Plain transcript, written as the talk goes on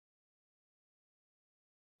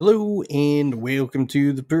Hello and welcome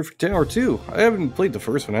to The Perfect Tower 2. I haven't played the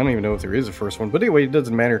first one, I don't even know if there is a first one, but anyway, it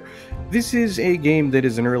doesn't matter. This is a game that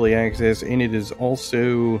is in early access and it is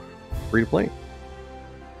also free to play.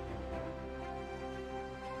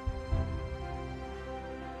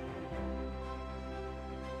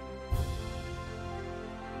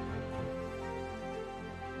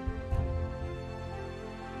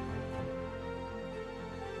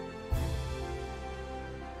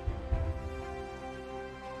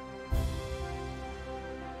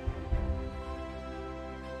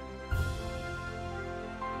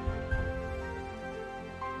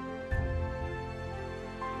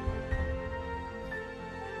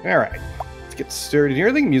 Alright, let's get started here.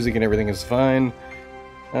 I think music and everything is fine.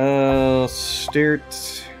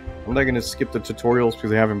 Start. I'm not going to skip the tutorials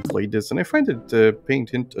because I haven't played this, and I find that paying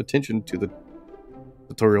attention to the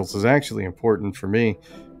tutorials is actually important for me,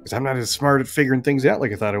 because I'm not as smart at figuring things out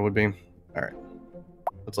like I thought I would be. Alright,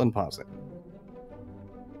 let's unpause it.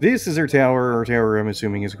 This is our tower. Our tower, I'm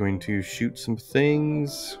assuming, is going to shoot some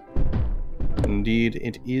things. Indeed,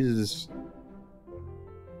 it is.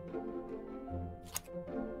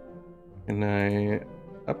 Can I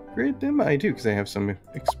upgrade them? I do, because I have some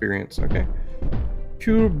experience. Okay.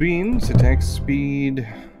 Cool beans, attack speed.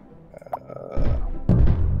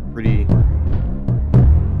 Pretty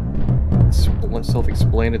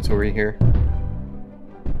self-explanatory here.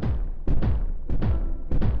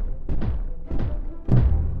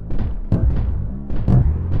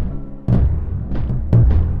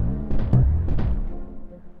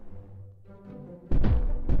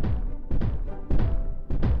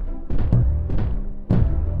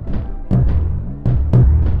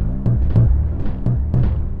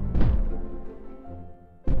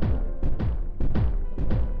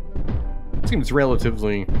 Seems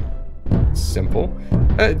relatively simple.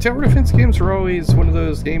 Tower defense games are always one of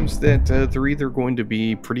those games that they're either going to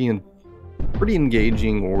be pretty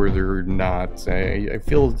engaging or they're not. I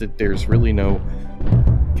feel that there's really no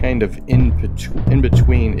kind of in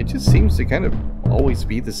between. It just seems to kind of always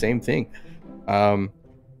be the same thing.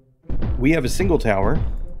 We have a single tower,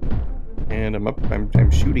 and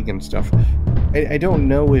I'm shooting and stuff. I don't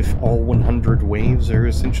know if all 100 waves are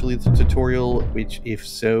essentially the tutorial, which if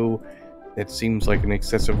so, that seems like an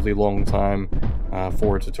excessively long time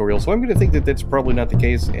for a tutorial. So I'm going to think that that's probably not the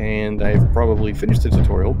case, and I've probably finished the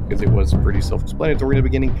tutorial because it was pretty self-explanatory in the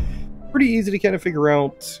beginning. Pretty easy to kind of figure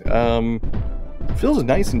out. Feels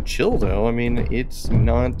nice and chill though. I mean, it's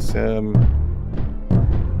not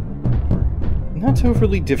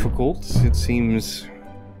overly difficult. It seems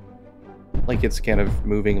like it's kind of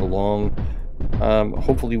moving along.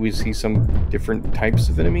 Hopefully we see some different types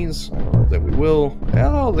of enemies. I don't know that we will.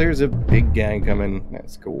 Oh, there's a big guy coming.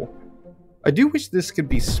 That's cool. I do wish this could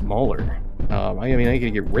be smaller. I mean, I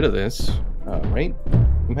could get rid of this, right?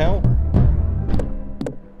 Somehow?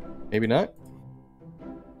 Maybe not?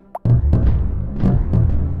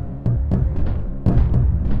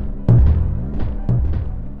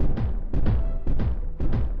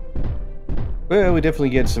 Well, we definitely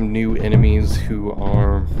get some new enemies who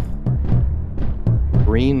are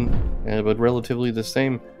green, but relatively the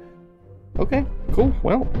same. Okay, cool.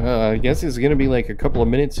 Well, I guess it's gonna be like a couple of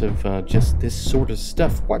minutes of just this sort of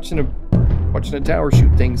stuff. Watching a tower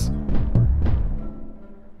shoot things.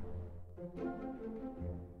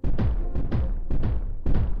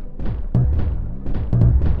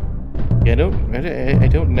 Yeah, I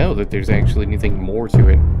don't know that there's actually anything more to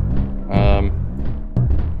it.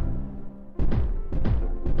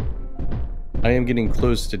 I am getting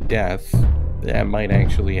close to death. That might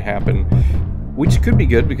actually happen, which could be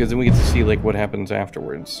good because then we get to see like what happens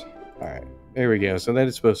afterwards. All right, there we go. So that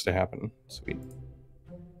is supposed to happen. Sweet.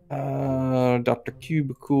 Dr.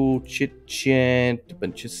 Cubicle, chit chat, a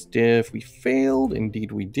bunch of stuff. We failed.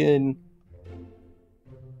 Indeed, we did.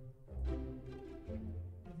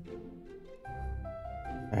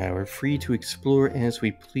 We're free to explore as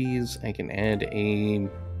we please. I can add a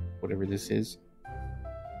whatever this is.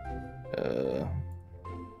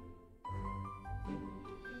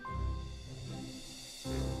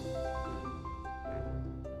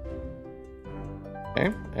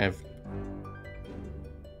 Okay, I've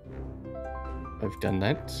done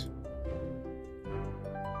that.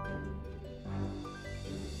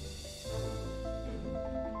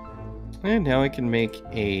 And now I can make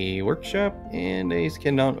a workshop, and I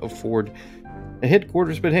cannot afford a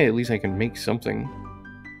headquarters, but hey, at least I can make something.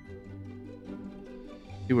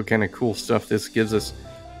 See what kind of cool stuff this gives us.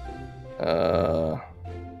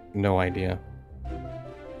 No idea.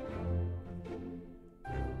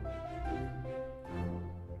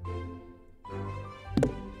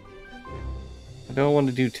 I don't want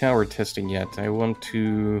to do tower testing yet. I want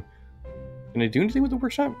to... Can I do anything with the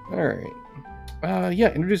workshop? Alright.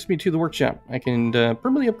 Yeah, introduce me to the workshop. I can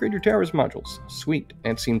permanently upgrade your tower's modules. Sweet.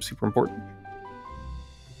 That seems super important.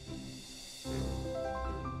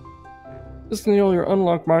 Listen to all your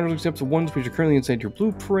unlocked modules except the ones which are currently inside your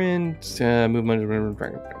blueprint. Movement, blah,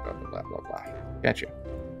 blah, blah, blah, blah. Gotcha.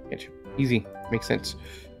 Gotcha. Easy. Makes sense.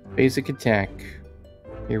 Basic attack.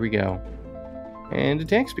 Here we go. And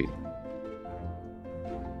attack speed.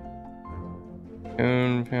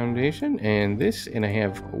 Stone foundation. And this, and I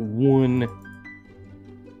have one...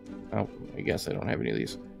 Oh, I guess I don't have any of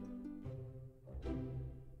these.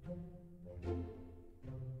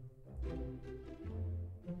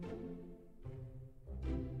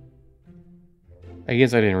 I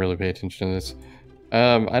guess I didn't really pay attention to this.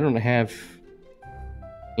 I don't have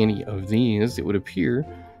any of these, it would appear.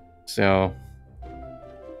 So,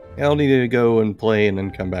 I'll need to go and play and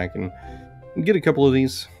then come back and get a couple of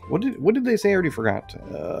these. What did they say? I already forgot.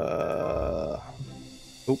 Oh.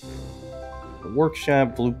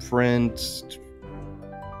 Workshop, blueprints.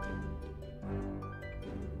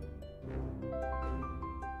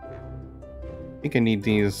 I think I need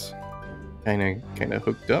these kind of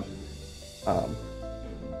hooked up.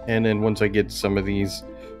 And then once I get some of these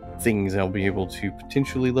things, I'll be able to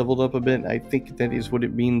potentially level up a bit. I think that is what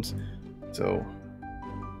it means. So,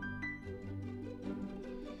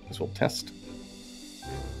 as we'll test.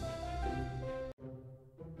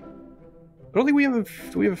 I don't think we have a...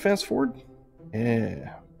 Do we have a fast forward?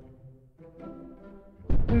 Yeah.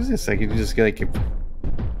 What is this? I can just like...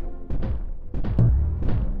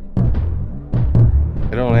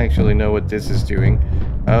 I don't actually know what this is doing.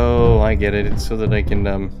 Oh, I get it. It's so that I can,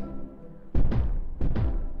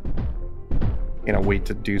 wait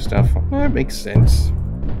to do stuff. Well, that makes sense.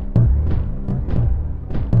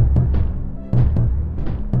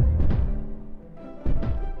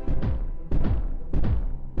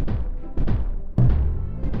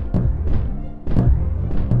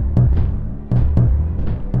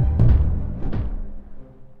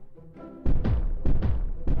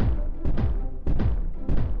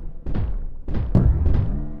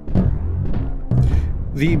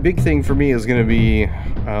 The big thing for me is going to be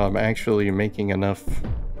actually making enough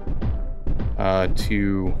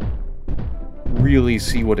to really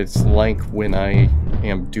see what it's like when I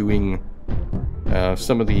am doing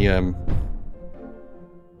some of the I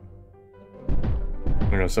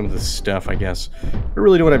don't know, some of the stuff, I guess. But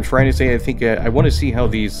really know what I'm trying to say. I think I want to see how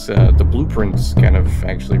these the blueprints kind of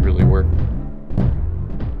actually really work.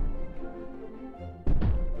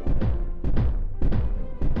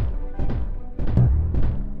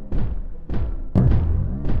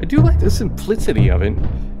 I do like the simplicity of it.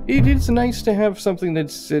 It is nice to have something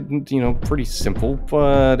that's, pretty simple,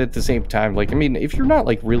 but at the same time, like, I mean, if you're not,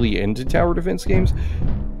 like, really into tower defense games,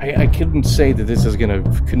 I couldn't say that this is gonna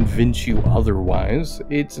convince you otherwise.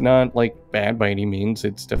 It's not, like, bad by any means.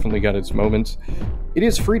 It's definitely got its moments. It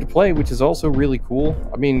is free to play, which is also really cool.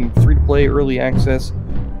 I mean, free to play, early access.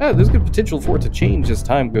 There's good potential for it to change as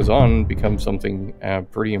time goes on and become something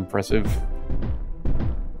pretty impressive.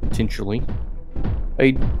 Potentially.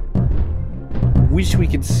 I wish we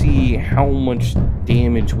could see how much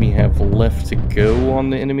damage we have left to go on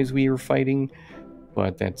the enemies we are fighting,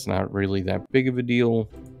 but that's not really that big of a deal.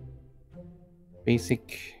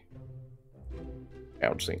 Basic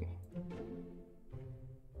bouncing.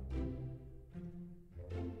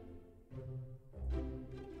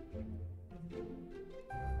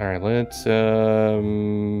 Alright, let's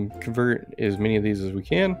convert as many of these as we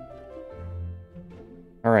can.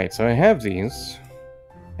 Alright, so I have these.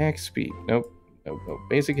 Attack speed. Nope. Nope. Nope.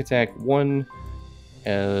 Basic attack 1.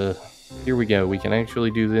 Here we go. We can actually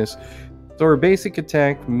do this. So our basic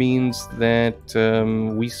attack means that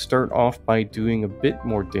we start off by doing a bit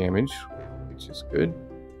more damage, which is good.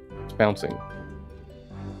 It's bouncing.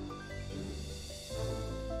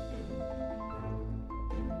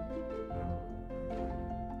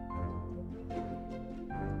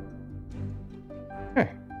 Okay.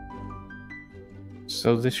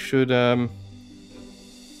 So this should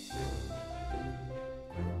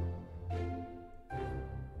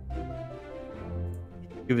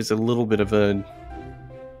give us a little bit of a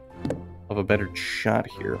better shot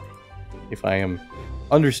here, if I am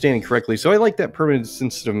understanding correctly. So I like that permanent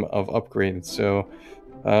system of upgrades. So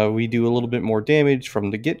we do a little bit more damage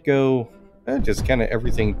from the get-go. Just kind of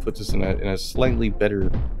everything puts us in a slightly better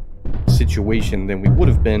situation than we would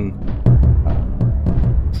have been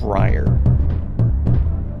prior.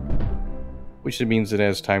 Which means that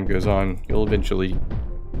as time goes on, you'll eventually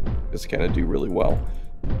just kind of do really well.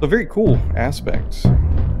 So very cool aspects.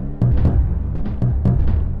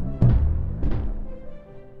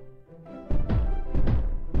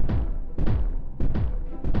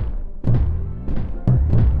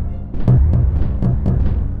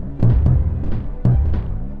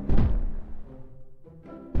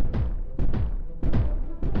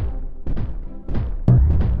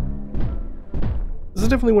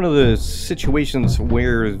 definitely one of the situations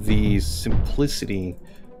where the simplicity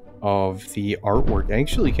of the artwork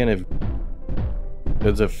actually kind of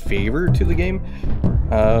does a favor to the game.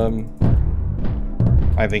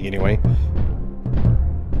 I think anyway.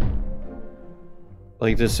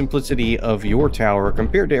 Like the simplicity of your tower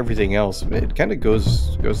compared to everything else, it kind of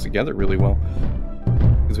goes together really well.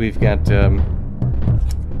 Because we've got,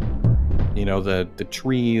 you know, the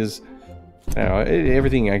trees. I don't know,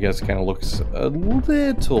 everything I guess kind of looks a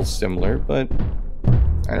little similar, but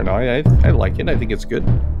I don't know. I like it. I think it's good.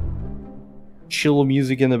 Chill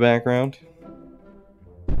music in the background.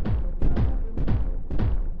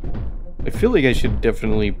 I feel like I should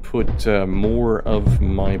definitely put more of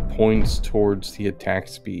my points towards the attack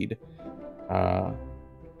speed.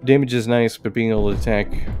 Damage is nice, but being able to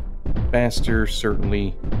attack faster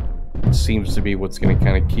certainly seems to be what's going to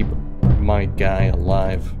kind of keep my guy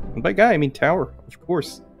alive. And by guy, I mean tower, of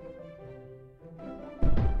course.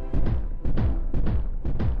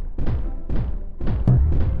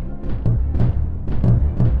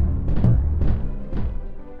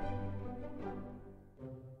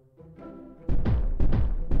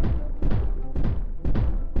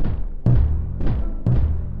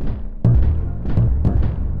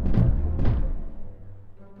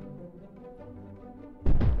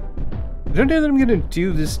 I don't know that I'm gonna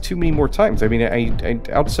do this too many more times. I mean, I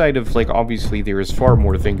outside of, like, obviously there is far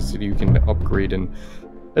more things that you can upgrade and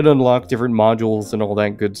unlock different modules and all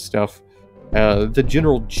that good stuff. The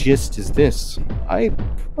general gist is this. I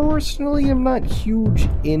personally am not huge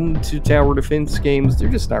into tower defense games. They're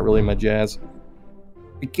just not really my jazz.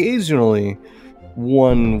 Occasionally,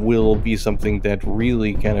 one will be something that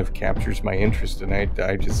really kind of captures my interest, and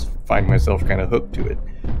I just find myself kind of hooked to it.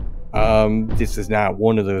 This is not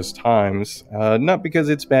one of those times. Not because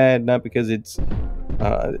it's bad, not because it's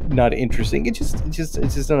not interesting. It's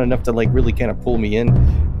just not enough to, like, really kind of pull me in.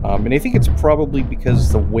 And I think it's probably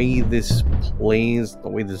because the way this plays, the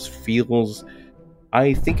way this feels,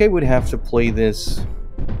 I think I would have to play this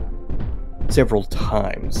several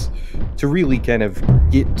times to really kind of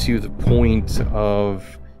get to the point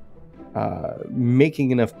of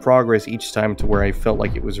making enough progress each time to where I felt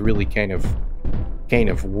like it was really kind of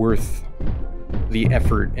worth the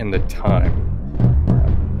effort and the time.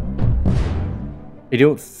 I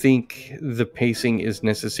don't think the pacing is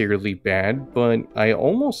necessarily bad, but I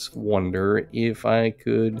almost wonder if I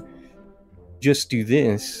could just do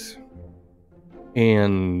this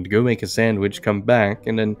and go make a sandwich, come back,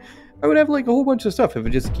 and then I would have, like, a whole bunch of stuff if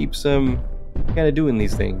it just keeps kind of doing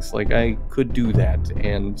these things. Like, I could do that,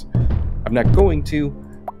 and I'm not going to,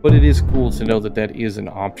 but it is cool to know that that is an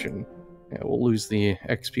option. Yeah, we'll lose the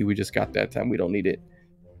XP we just got that time. We don't need it.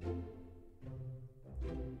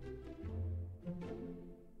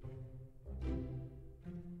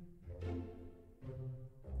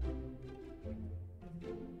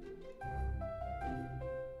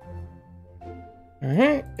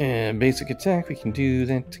 Alright, and basic attack. We can do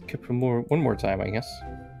that a couple more, one more time, I guess.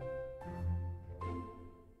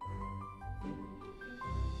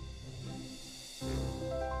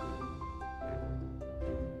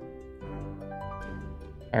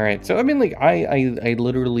 Alright, so I mean, like, I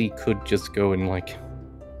literally could just go and, like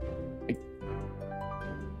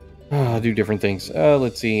do different things.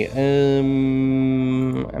 Let's see.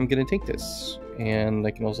 I'm gonna take this. And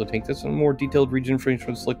I can also take this on more detailed region frames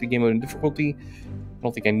from selected game mode and difficulty. I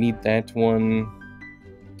don't think I need that one.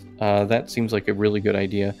 That seems like a really good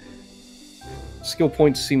idea. Skill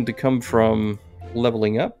points seem to come from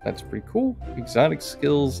leveling up. That's pretty cool. Exotic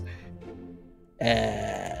skills.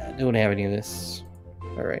 Don't have any of this.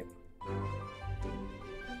 Alright.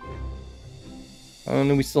 Oh, and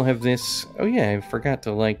then we still have this. Oh yeah, I forgot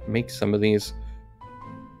to, like, make some of these.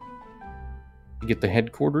 Get the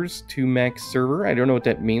headquarters to max server. I don't know what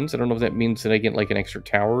that means. I don't know if that means that I get, like, an extra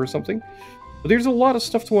tower or something. But there's a lot of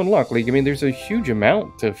stuff to unlock. Like, I mean, there's a huge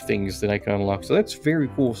amount of things that I can unlock. So that's very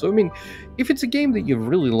cool. So, I mean, if it's a game that you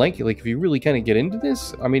really like, if you really kind of get into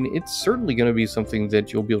this, I mean, it's certainly going to be something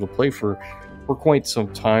that you'll be able to play for quite some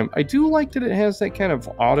time. I do like that it has that kind of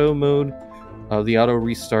auto mode, the auto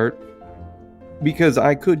restart, because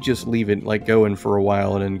I could just leave it, like, going for a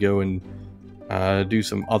while and then go and do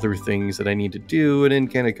some other things that I need to do and then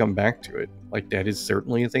kind of come back to it. Like, that is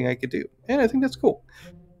certainly a thing I could do, and I think that's cool.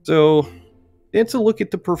 So it's a look at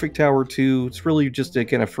the Perfect Tower 2. It's really just a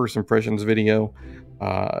kind of first impressions video.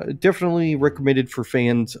 Definitely recommended for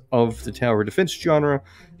fans of the tower defense genre.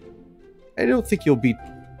 I don't think you'll be,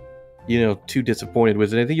 you know, too disappointed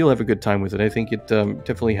with it. I think you'll have a good time with it. I think it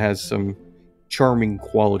definitely has some charming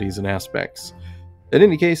qualities and aspects. In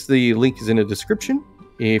any case, the link is in the description.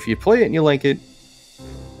 If you play it and you like it,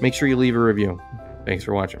 make sure you leave a review. Thanks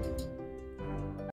for watching.